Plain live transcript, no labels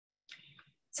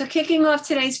So kicking off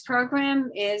today's program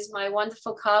is my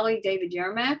wonderful colleague, David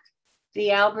Yermack,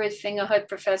 the Albert Fingerhut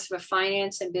Professor of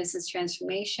Finance and Business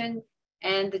Transformation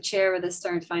and the chair of the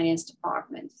Stern Finance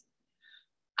Department.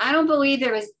 I don't believe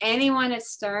there is anyone at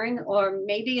Stern, or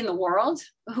maybe in the world,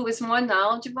 who is more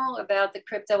knowledgeable about the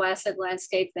crypto asset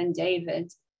landscape than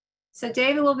David. So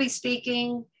David will be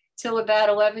speaking till about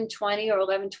 11:20 or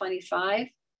 11:25,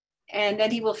 and then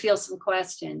he will field some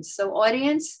questions. So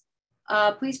audience,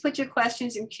 please put your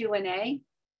questions in Q&A.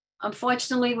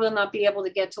 Unfortunately, we'll not be able to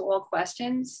get to all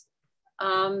questions.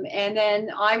 And then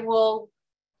I will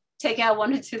take out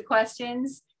one or two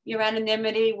questions. Your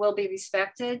anonymity will be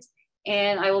respected,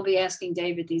 and I will be asking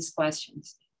David these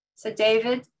questions. So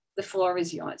David, the floor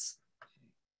is yours.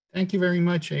 Thank you very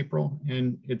much, April.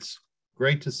 And it's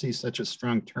great to see such a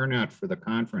strong turnout for the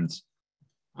conference.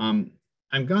 I'm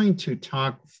going to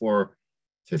talk for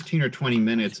 15 or 20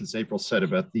 minutes, as April said,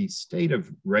 about the state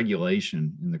of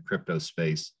regulation in the crypto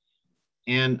space.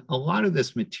 And a lot of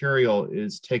this material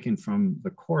is taken from the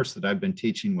course that I've been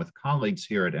teaching with colleagues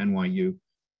here at NYU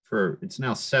for, it's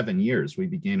now 7 years. We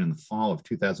began in the fall of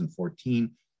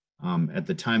 2014. At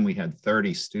the time, we had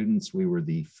 30 students. We were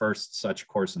the first such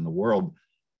course in the world.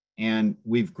 And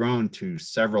we've grown to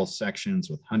several sections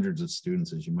with hundreds of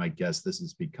students. As you might guess, this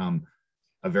has become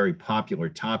a very popular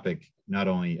topic, not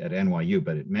only at NYU,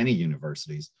 but at many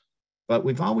universities. But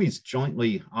we've always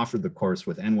jointly offered the course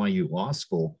with NYU Law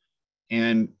School,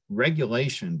 and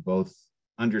regulation, both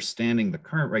understanding the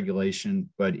current regulation,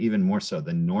 but even more so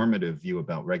the normative view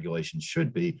about regulation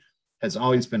should be, has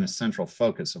always been a central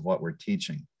focus of what we're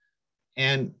teaching.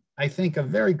 And I think a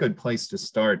very good place to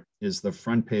start is the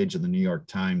front page of the New York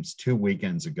Times 2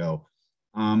 weekends ago.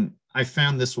 I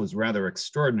found this was rather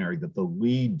extraordinary that the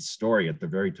lead story at the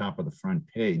very top of the front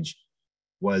page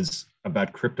was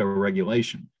about crypto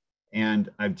regulation. And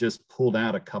I've just pulled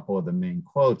out a couple of the main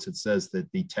quotes. It says that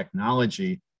the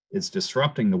technology is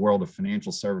disrupting the world of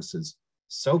financial services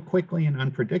so quickly and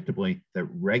unpredictably that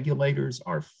regulators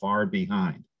are far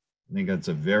behind. I think that's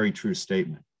a very true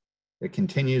statement. It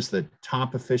continues that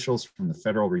top officials from the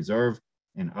Federal Reserve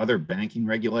and other banking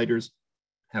regulators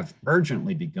have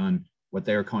urgently begun what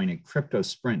they are calling a crypto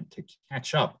sprint to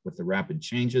catch up with the rapid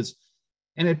changes.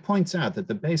 And it points out that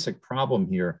the basic problem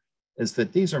here is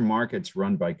that these are markets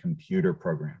run by computer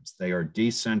programs. They are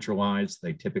decentralized.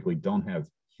 They typically don't have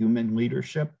human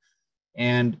leadership.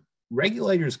 And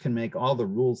regulators can make all the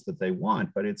rules that they want,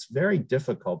 but it's very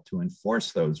difficult to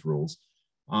enforce those rules.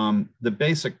 The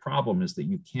basic problem is that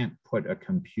you can't put a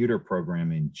computer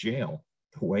program in jail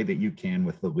the way that you can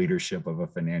with the leadership of a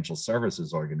financial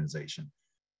services organization.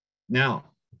 Now,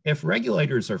 if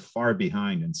regulators are far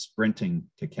behind and sprinting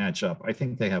to catch up, I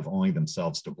think they have only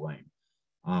themselves to blame.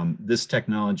 This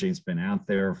technology has been out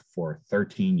there for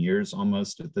 13 years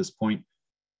almost at this point.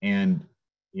 And,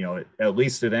 you know, at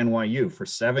least at NYU for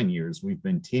 7 years, we've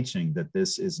been teaching that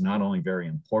this is not only very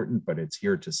important, but it's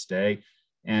here to stay.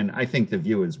 And I think the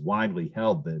view is widely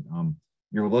held that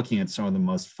you're looking at some of the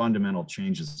most fundamental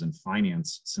changes in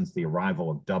finance since the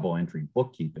arrival of double entry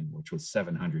bookkeeping, which was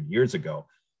 700 years ago.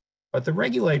 But the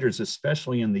regulators,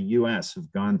 especially in the US,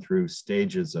 have gone through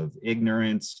stages of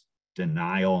ignorance,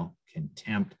 denial,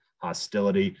 contempt,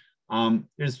 hostility.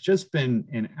 There's just been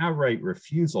an outright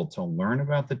refusal to learn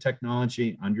about the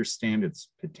technology, understand its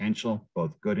potential,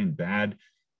 both good and bad,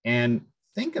 and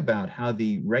think about how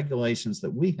the regulations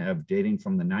that we have dating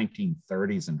from the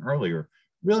 1930s and earlier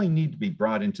really need to be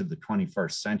brought into the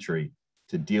 21st century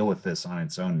to deal with this on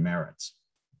its own merits.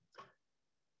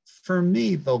 For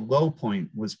me, the low point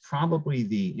was probably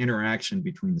the interaction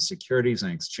between the Securities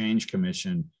and Exchange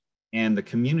Commission and the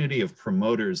community of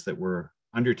promoters that were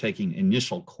undertaking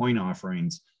initial coin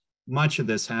offerings. Much of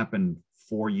this happened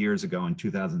 4 years ago in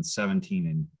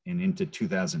 2017 and into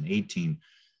 2018.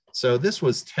 So this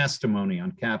was testimony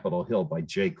on Capitol Hill by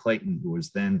Jay Clayton, who was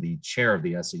then the chair of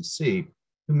the SEC,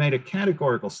 who made a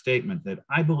categorical statement that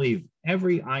I believe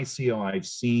every ICO I've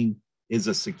seen is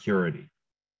a security.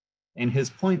 And his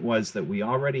point was that we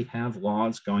already have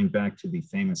laws going back to the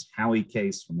famous Howey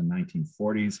case from the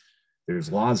 1940s.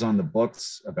 There's laws on the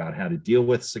books about how to deal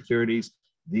with securities.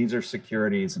 These are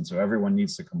securities, and so everyone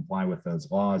needs to comply with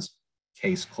those laws.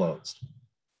 Case closed.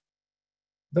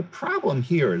 The problem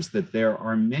here is that there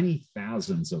are many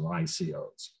thousands of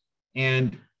ICOs.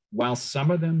 And while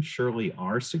some of them surely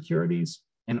are securities,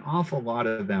 an awful lot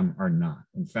of them are not.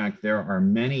 In fact, there are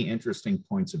many interesting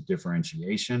points of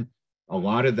differentiation. A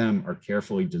lot of them are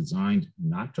carefully designed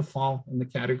not to fall in the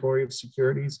category of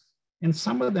securities. And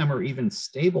some of them are even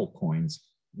stable coins,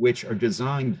 which are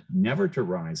designed never to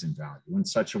rise in value in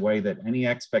such a way that any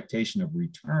expectation of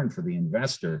return for the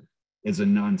investor is a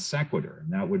non sequitur,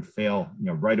 and that would fail,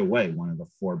 right away, one of the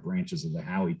 4 branches of the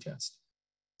Howey test.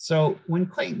 So when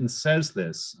Clayton says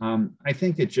this, I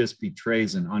think it just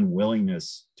betrays an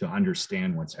unwillingness to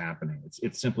understand what's happening.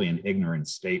 It's simply an ignorant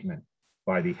statement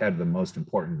by the head of the most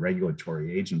important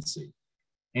regulatory agency.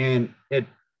 And it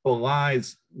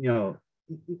belies,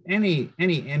 any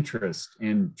interest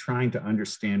in trying to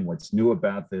understand what's new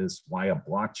about this, why a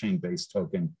blockchain-based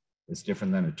token is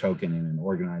different than a token in an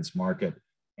organized market,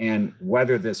 and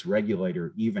whether this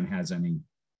regulator even has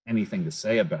anything to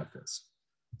say about this.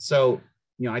 So,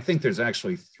 I think there's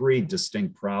actually 3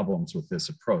 distinct problems with this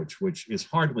approach, which is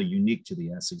hardly unique to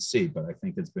the SEC, but I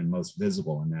think it's been most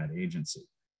visible in that agency.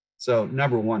 So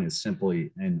number 1 is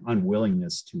simply an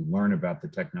unwillingness to learn about the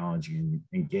technology and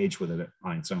engage with it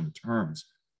on its own terms.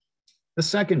 The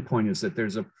second point is that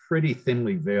there's a pretty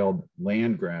thinly veiled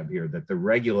land grab here, that the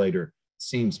regulator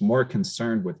seems more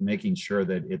concerned with making sure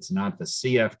that it's not the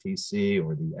CFTC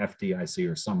or the FDIC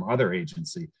or some other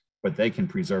agency, but they can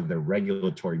preserve their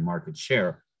regulatory market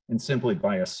share. And simply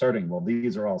by asserting, well,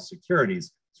 these are all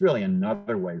securities, it's really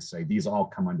another way to say these all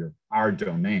come under our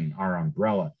domain, our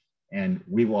umbrella, and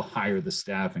we will hire the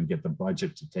staff and get the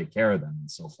budget to take care of them and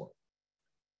so forth.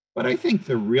 But I think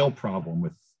the real problem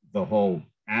with the whole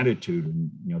attitude and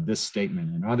this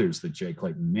statement and others that Jay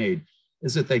Clayton made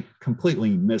is that they completely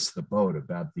missed the boat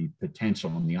about the potential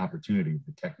and the opportunity of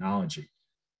the technology.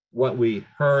 What we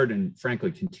heard and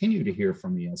frankly continue to hear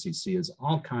from the SEC is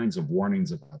all kinds of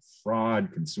warnings about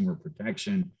fraud, consumer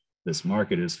protection. This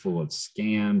market is full of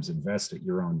scams, invest at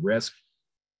your own risk.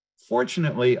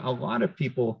 Fortunately, a lot of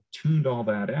people tuned all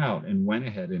that out and went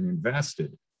ahead and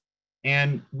invested.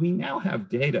 And we now have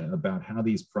data about how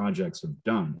these projects have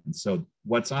done. And so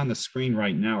what's on the screen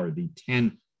right now are the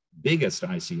 10 biggest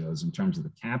ICOs in terms of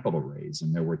the capital raise.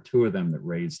 And there were 2 of them that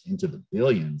raised into the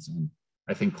billions, and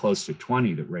I think close to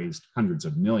 20 that raised hundreds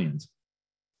of millions.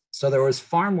 So there was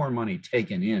far more money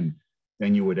taken in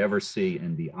than you would ever see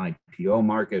in the IPO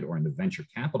market or in the venture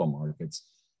capital markets.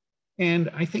 And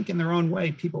I think in their own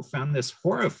way, people found this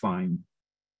horrifying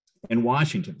in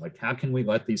Washington. Like, how can we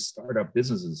let these startup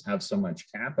businesses have so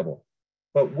much capital?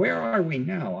 But where are we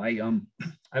now?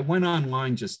 I went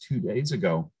online just 2 days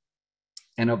ago,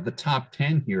 and of the top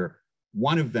 10 here,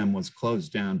 1 of them was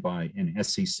closed down by an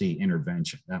SEC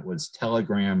intervention. That was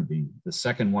Telegram, the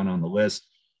second one on the list.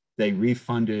 They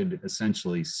refunded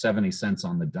essentially 70 cents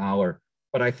on the dollar.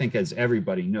 But I think, as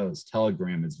everybody knows,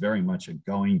 Telegram is very much a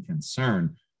going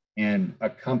concern and a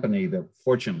company that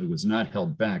fortunately was not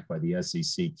held back by the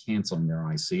SEC canceling their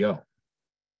ICO.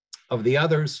 Of the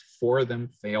others, 4 of them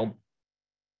failed.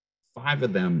 5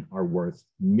 of them are worth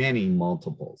many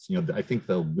multiples. I think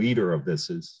the leader of this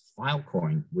is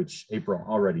Filecoin, which April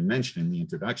already mentioned in the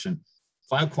introduction.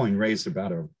 Filecoin raised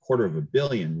about $250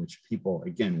 million, which people,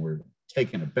 again, were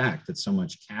taken aback that so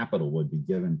much capital would be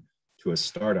given to a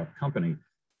startup company.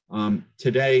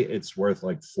 Today, it's worth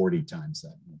like 40 times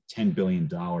that, $10 billion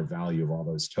value of all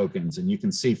those tokens. And you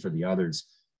can see for the others,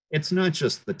 it's not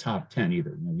just the top 10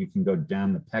 either. You can go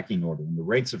down the pecking order, and the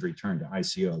rates of return to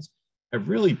ICOs have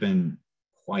really been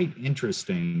quite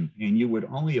interesting. And you would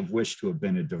only have wished to have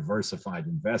been a diversified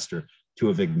investor to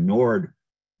have ignored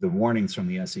the warnings from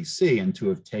the SEC and to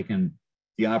have taken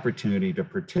the opportunity to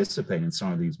participate in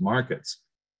some of these markets.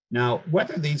 Now,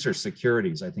 whether these are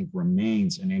securities, I think,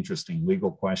 remains an interesting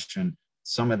legal question.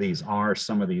 Some of these are,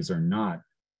 some of these are not.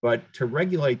 But to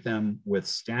regulate them with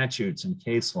statutes and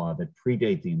case law that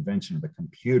predate the invention of the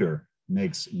computer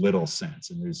makes little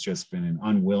sense. And there's just been an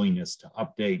unwillingness to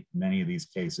update many of these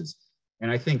cases.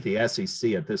 And I think the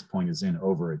SEC at this point is in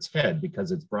over its head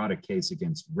because it's brought a case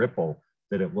against Ripple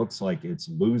that it looks like it's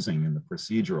losing in the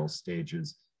procedural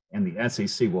stages. And the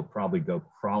SEC will probably go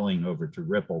crawling over to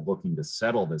Ripple looking to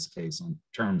settle this case on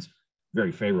terms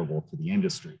very favorable to the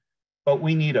industry. But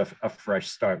we need a fresh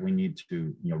start. We need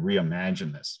to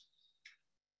reimagine this.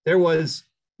 There was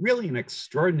really an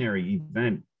extraordinary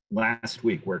event last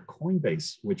week where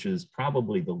Coinbase, which is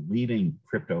probably the leading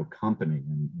crypto company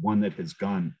and one that has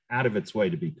gone out of its way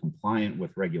to be compliant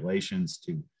with regulations,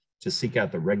 to seek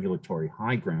out the regulatory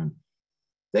high ground,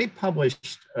 they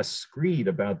published a screed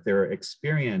about their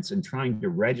experience in trying to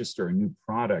register a new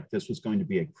product. This was going to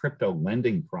be a crypto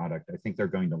lending product. I think they're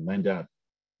going to lend out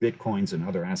Bitcoins and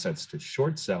other assets to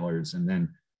short sellers and then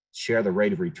share the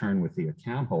rate of return with the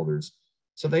account holders.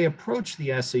 So they approached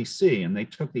the SEC, and they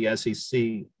took the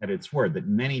SEC at its word that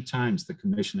many times the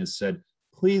commission has said,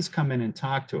 please come in and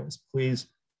talk to us. Please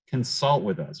consult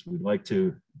with us. We'd like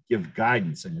to give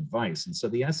guidance and advice. And so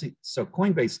so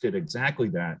Coinbase did exactly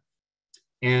that.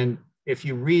 And if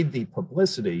you read the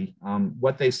publicity,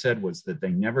 what they said was that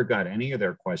they never got any of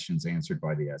their questions answered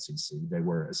by the SEC. They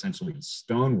were essentially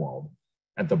stonewalled.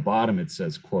 At the bottom, it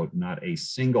says, quote, not a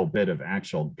single bit of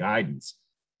actual guidance.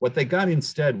 What they got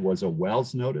instead was a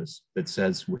Wells notice that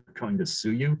says, we're going to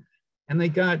sue you. And they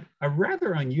got a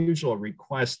rather unusual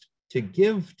request to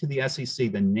give to the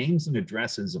SEC the names and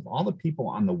addresses of all the people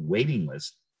on the waiting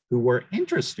list who were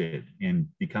interested in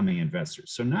becoming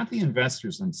investors. So not the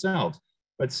investors themselves,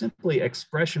 but simply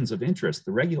expressions of interest.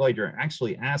 The regulator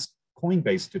actually asked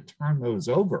Coinbase to turn those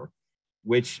over,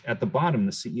 which at the bottom,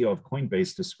 the CEO of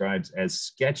Coinbase describes as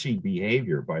sketchy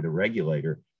behavior by the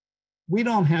regulator. We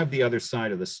don't have the other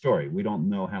side of the story. We don't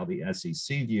know how the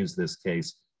SEC views this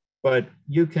case, but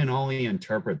you can only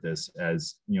interpret this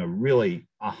as, really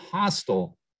a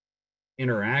hostile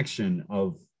interaction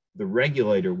of the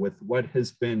regulator with what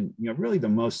has been, really the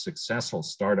most successful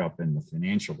startup in the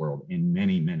financial world in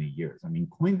many, many years. I mean,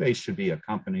 Coinbase should be a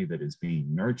company that is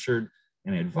being nurtured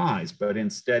and advised, but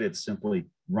instead it's simply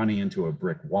running into a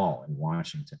brick wall in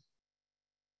Washington.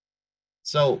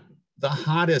 So the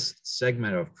hottest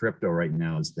segment of crypto right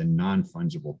now is the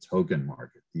non-fungible token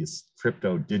market, this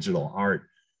crypto digital art.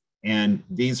 And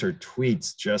these are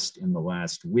tweets just in the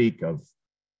last week of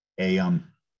a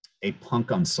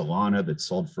punk on Solana that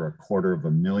sold for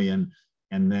 $250,000,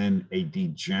 and then a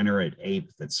degenerate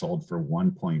ape that sold for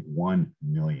 1.1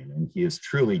 million. And he is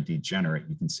truly degenerate.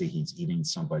 You can see he's eating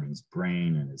somebody's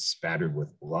brain and is spattered with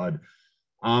blood.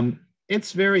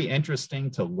 It's very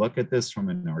interesting to look at this from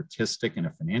an artistic and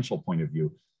a financial point of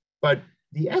view, but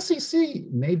the SEC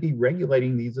may be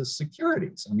regulating these as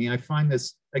securities. I mean, I find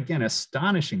this, again,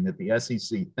 astonishing that the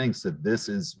SEC thinks that this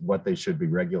is what they should be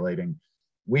regulating.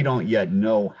 We don't yet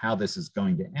know how this is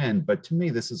going to end, but to me,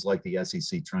 this is like the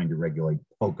SEC trying to regulate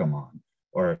Pokemon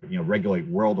or regulate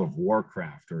World of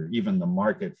Warcraft or even the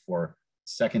market for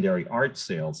secondary art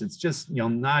sales. It's just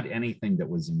not anything that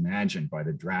was imagined by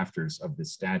the drafters of the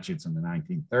statutes in the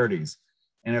 1930s.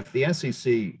 And if the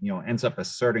SEC ends up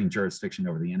asserting jurisdiction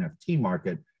over the NFT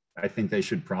market, I think they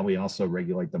should probably also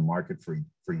regulate the market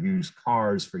for used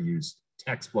cars, for used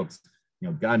textbooks,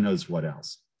 God knows what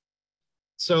else.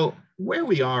 So where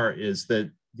we are is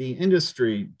that the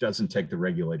industry doesn't take the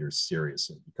regulators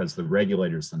seriously because the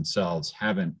regulators themselves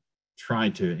haven't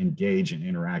tried to engage and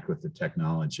interact with the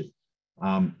technology.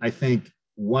 I think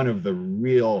one of the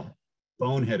real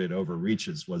boneheaded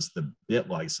overreaches was the BIT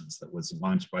license that was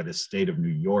launched by the state of New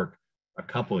York a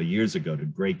couple of years ago to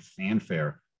great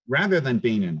fanfare. Rather than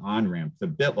being an on-ramp, the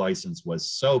BIT license was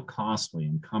so costly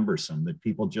and cumbersome that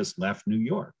people just left New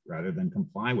York rather than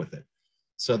comply with it.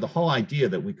 So the whole idea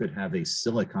that we could have a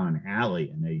Silicon Alley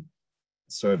and a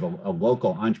sort of a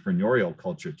local entrepreneurial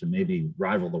culture to maybe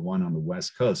rival the one on the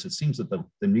West Coast, it seems that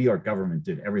the New York government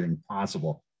did everything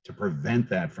possible to prevent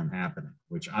that from happening,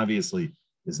 which obviously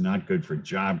is not good for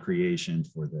job creation,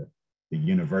 for the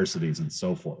universities and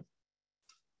so forth.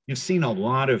 You've seen a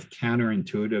lot of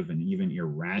counterintuitive and even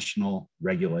irrational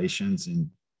regulations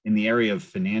in the area of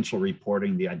financial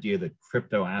reporting, the idea that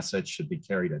crypto assets should be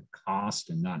carried at cost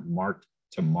and not marked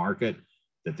to market,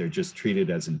 that they're just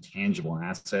treated as intangible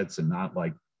assets and not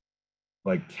like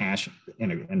cash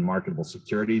and marketable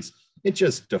securities. It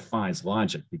just defies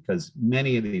logic because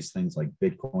many of these things like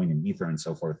Bitcoin and Ether and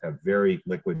so forth have very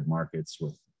liquid markets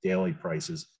with daily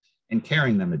prices, and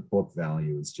carrying them at book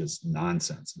value is just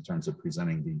nonsense in terms of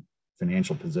presenting the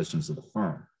financial positions of the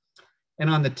firm. And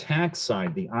on the tax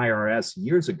side, the IRS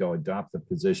years ago adopted the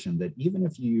position that even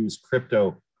if you use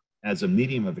crypto as a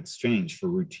medium of exchange for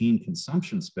routine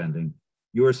consumption spending,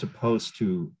 you are supposed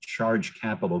to charge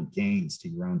capital gains to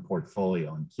your own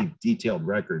portfolio and keep detailed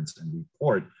records and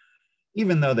report,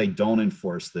 even though they don't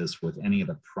enforce this with any of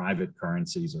the private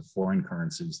currencies or foreign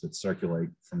currencies that circulate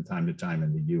from time to time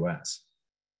in the US.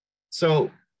 So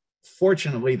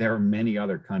fortunately, there are many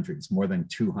other countries, more than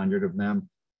 200 of them,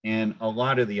 and a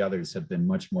lot of the others have been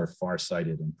much more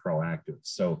farsighted and proactive.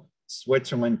 So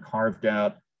Switzerland carved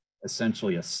out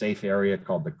essentially a safe area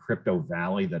called the Crypto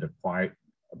Valley that acquired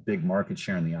a big market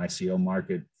share in the ICO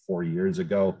market 4 years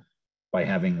ago by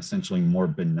having essentially more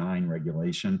benign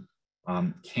regulation.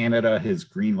 Canada has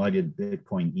green-lighted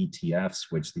Bitcoin ETFs,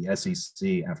 which the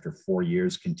SEC, after 4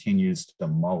 years, continues to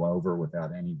mull over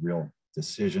without any real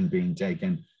decision being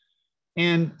taken.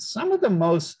 And some of the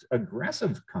most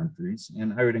aggressive countries,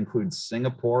 and I would include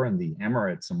Singapore and the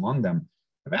Emirates among them,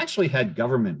 have actually had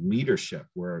government leadership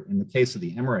where, in the case of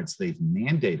the Emirates, they've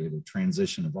mandated a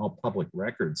transition of all public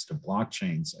records to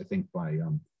blockchains, I think by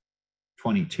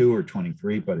 22 or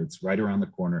 23, but it's right around the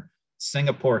corner.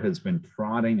 Singapore has been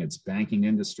prodding its banking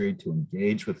industry to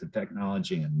engage with the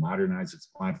technology and modernize its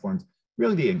platforms.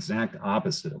 really the exact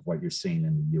opposite of what you're seeing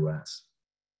in the US.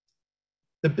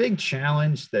 The big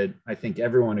challenge that I think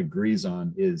everyone agrees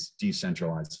on is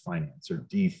decentralized finance, or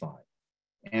DeFi.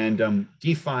 And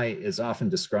DeFi is often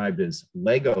described as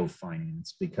Lego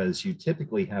finance because you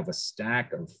typically have a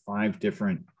stack of 5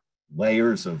 different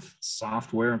layers of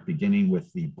software, beginning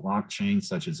with the blockchain,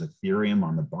 such as Ethereum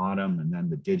on the bottom, and then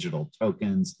the digital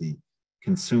tokens, the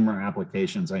consumer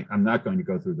applications. I'm not going to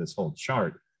go through this whole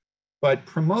chart, but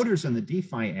promoters in the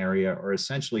DeFi area are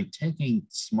essentially taking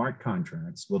smart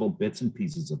contracts, little bits and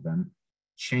pieces of them,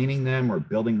 chaining them or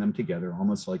building them together,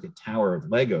 almost like a tower of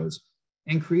Legos,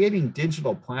 and creating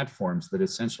digital platforms that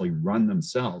essentially run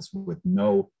themselves with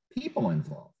no people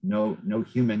involved, no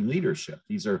human leadership.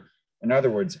 These are, in other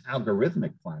words,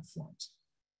 algorithmic platforms.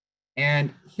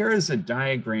 And here is a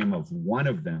diagram of one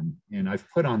of them. And I've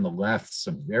put on the left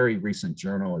some very recent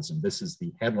journalism. This is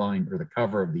the headline or the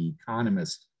cover of The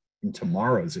Economist in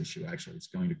tomorrow's issue. Actually, it's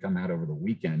going to come out over the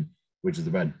weekend, which is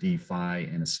about DeFi,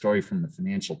 and a story from the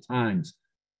Financial Times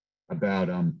about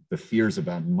the fears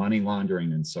about money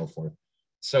laundering and so forth.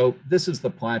 So this is the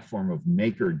platform of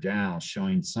MakerDAO,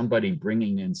 showing somebody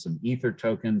bringing in some Ether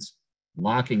tokens,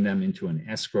 locking them into an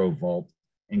escrow vault,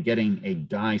 and getting a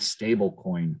DAI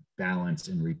stablecoin balance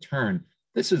in return.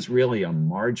 This is really a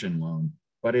margin loan,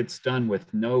 but it's done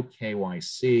with no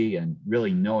KYC and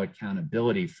really no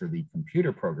accountability for the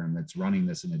computer program that's running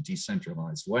this in a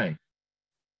decentralized way.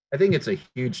 I think it's a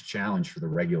huge challenge for the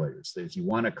regulators that if you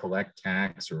want to collect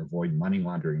tax or avoid money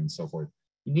laundering and so forth,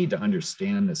 you need to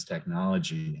understand this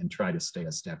technology and try to stay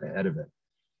a step ahead of it.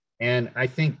 And I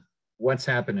think what's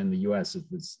happened in the US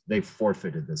is they've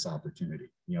forfeited this opportunity.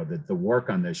 You know, that the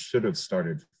work on this should have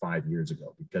started 5 years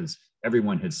ago, because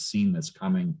everyone has seen this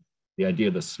coming. The idea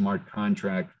of the smart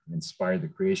contract inspired the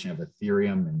creation of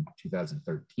Ethereum in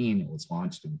 2013. It was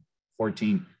launched in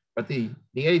 2014. But the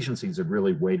agencies have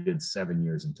really waited 7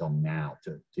 years until now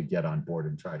to get on board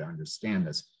and try to understand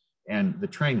this. And the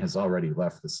train has already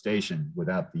left the station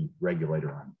without the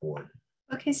regulator on board.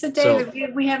 Okay, so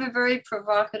David, we have a very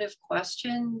provocative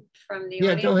question from the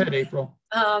audience. Yeah, go ahead, April.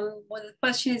 Well, the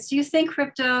question is, do you think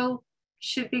crypto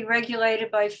should be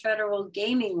regulated by federal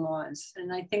gaming laws?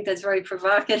 And I think that's very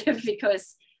provocative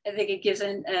because I think it gives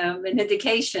an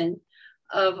indication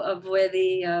of where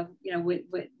the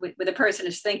where the person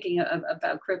is thinking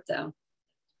about crypto.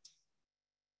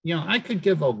 You know, I could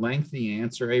give a lengthy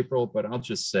answer, April, but I'll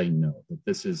just say no, that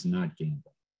this is not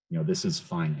gambling. You know, this is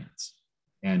finance.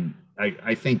 And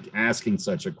I think asking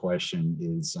such a question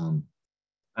is,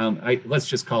 let's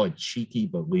just call it cheeky,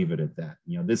 but leave it at that.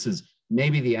 You know, this is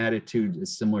maybe the attitude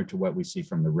is similar to what we see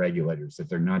from the regulators, that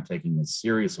they're not taking this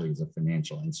seriously as a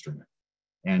financial instrument.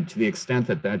 And to the extent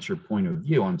that that's your point of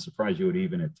view, I'm surprised you would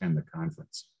even attend the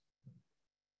conference.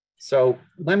 So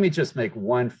let me just make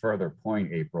one further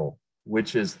point, April,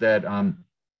 which is that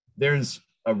there's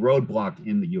a roadblock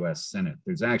in the US Senate.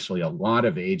 There's actually a lot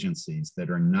of agencies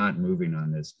that are not moving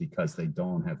on this because they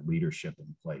don't have leadership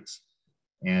in place.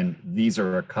 And these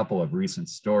are a couple of recent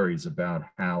stories about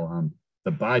how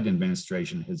the Biden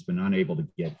administration has been unable to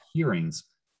get hearings.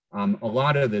 A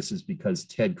lot of this is because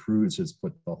Ted Cruz has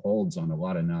put the holds on a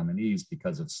lot of nominees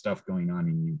because of stuff going on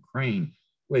in Ukraine,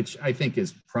 which I think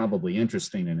is probably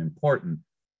interesting and important.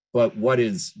 But what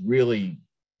is really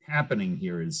happening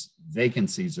here is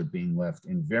vacancies are being left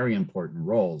in very important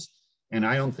roles. And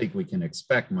I don't think we can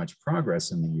expect much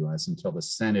progress in the US until the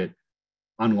Senate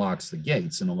unlocks the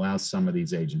gates and allows some of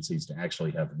these agencies to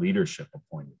actually have leadership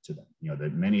appointed to them. You know,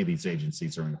 that many of these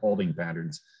agencies are in holding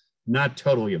patterns, not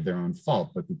totally of their own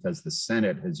fault, but because the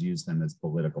Senate has used them as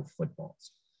political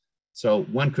footballs. So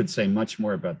one could say much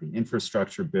more about the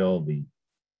infrastructure bill, the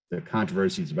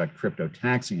controversies about crypto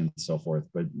taxing and so forth,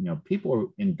 but you know,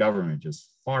 people in government just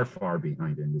far, far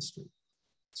behind industry.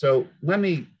 So let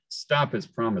me stop as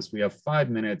promised. We have 5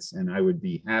 minutes, and I would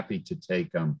be happy to take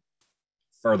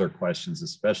further questions,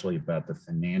 especially about the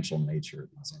financial nature of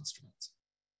these instruments.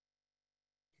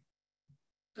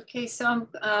 Okay, so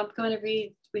I'm going to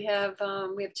read. We have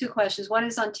 2 questions. One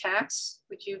is on tax.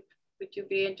 Would you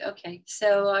be okay?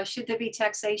 So should there be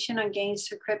taxation on gains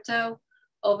through crypto,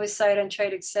 oversight on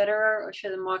trade, etc., or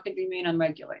should the market remain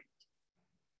unregulated?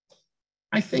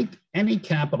 I think any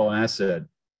capital asset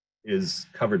is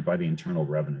covered by the Internal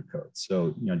Revenue Code.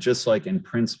 So, you know, just like in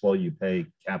principle, you pay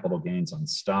capital gains on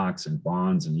stocks and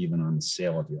bonds and even on the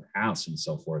sale of your house and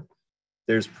so forth,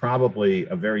 there's probably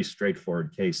a very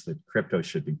straightforward case that crypto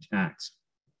should be taxed.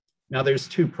 Now, there's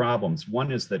 2 problems.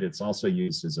 One is that it's also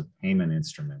used as a payment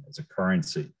instrument, as a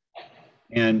currency.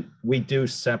 And we do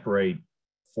separate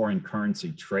foreign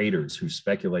currency traders who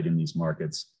speculate in these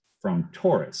markets from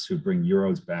tourists who bring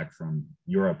euros back from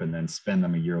Europe and then spend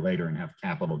them a year later and have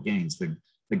capital gains.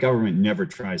 The government never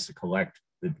tries to collect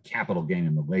the capital gain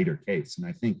in the later case. And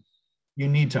I think you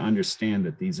need to understand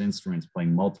that these instruments play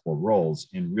multiple roles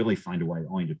and really find a way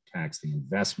only to tax the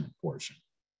investment portion.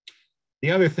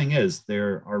 The other thing is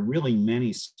there are really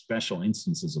many special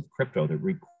instances of crypto that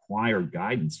require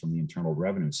guidance from the Internal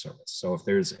Revenue Service. So if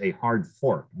there's a hard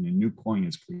fork and a new coin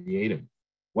is created,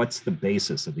 what's the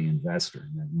basis of the investor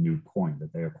in that new coin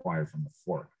that they acquire from the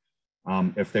fork?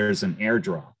 If there's an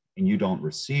airdrop and you don't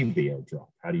receive the airdrop,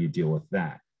 how do you deal with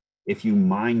that? If you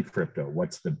mine crypto,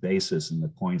 what's the basis in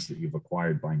the coins that you've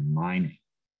acquired by mining?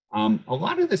 A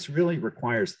lot of this really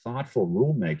requires thoughtful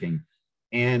rulemaking.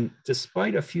 And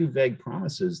despite a few vague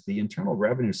promises, the Internal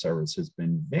Revenue Service has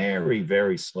been very,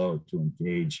 very slow to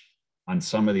engage on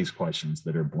some of these questions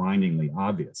that are blindingly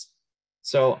obvious.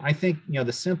 So I think,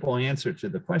 the simple answer to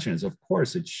the question is, of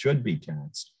course, it should be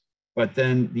taxed, but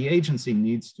then the agency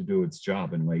needs to do its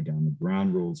job and lay down the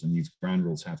ground rules, and these ground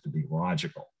rules have to be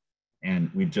logical.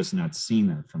 And we've just not seen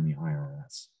that from the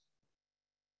IRS.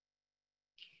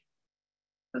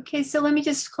 Okay, so let me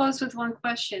just close with one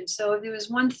question. So if there was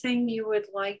one thing you would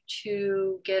like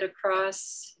to get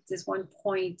across, there's one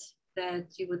point that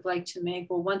you would like to make,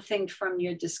 or one thing from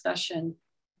your discussion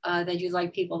that you'd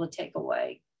like people to take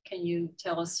away, can you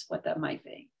tell us what that might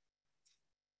be?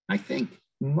 I think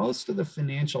most of the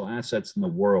financial assets in the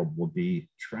world will be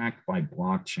tracked by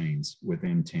blockchains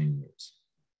within 10 years.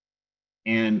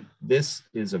 And this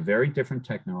is a very different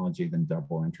technology than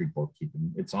double entry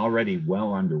bookkeeping. It's already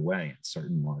well underway in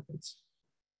certain markets.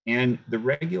 And the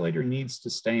regulator needs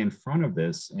to stay in front of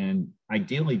this and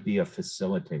ideally be a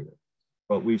facilitator.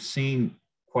 But we've seen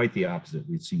quite the opposite.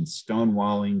 We've seen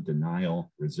stonewalling,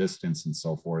 denial, resistance, and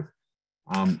so forth.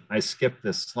 I skipped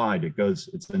this slide.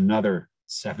 It's another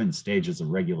 7 stages of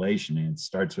regulation, and it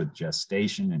starts with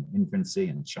gestation and infancy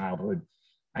and childhood.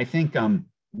 I think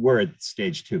we're at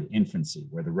stage 2, infancy,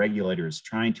 where the regulator is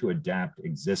trying to adapt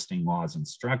existing laws and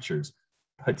structures,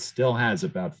 but still has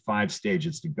about 5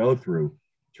 stages to go through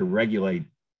to regulate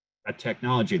a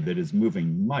technology that is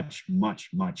moving much, much,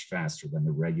 much faster than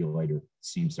the regulator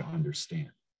seems to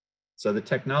understand. So the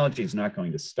technology is not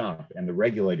going to stop, and the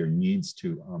regulator needs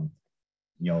to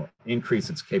increase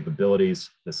its capabilities.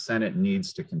 The Senate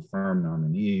needs to confirm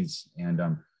nominees, and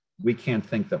we can't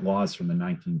think that laws from the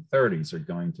 1930s are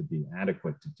going to be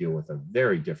adequate to deal with a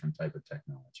very different type of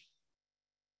technology.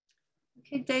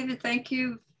 Okay, David, thank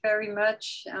you very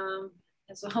much.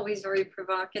 As always, very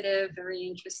provocative, very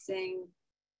interesting.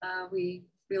 We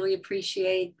really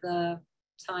appreciate the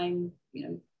time,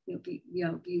 you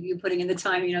putting in the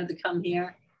time, to come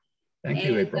here. Thank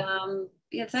you, April.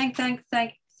 Yeah,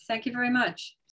 thank you very much.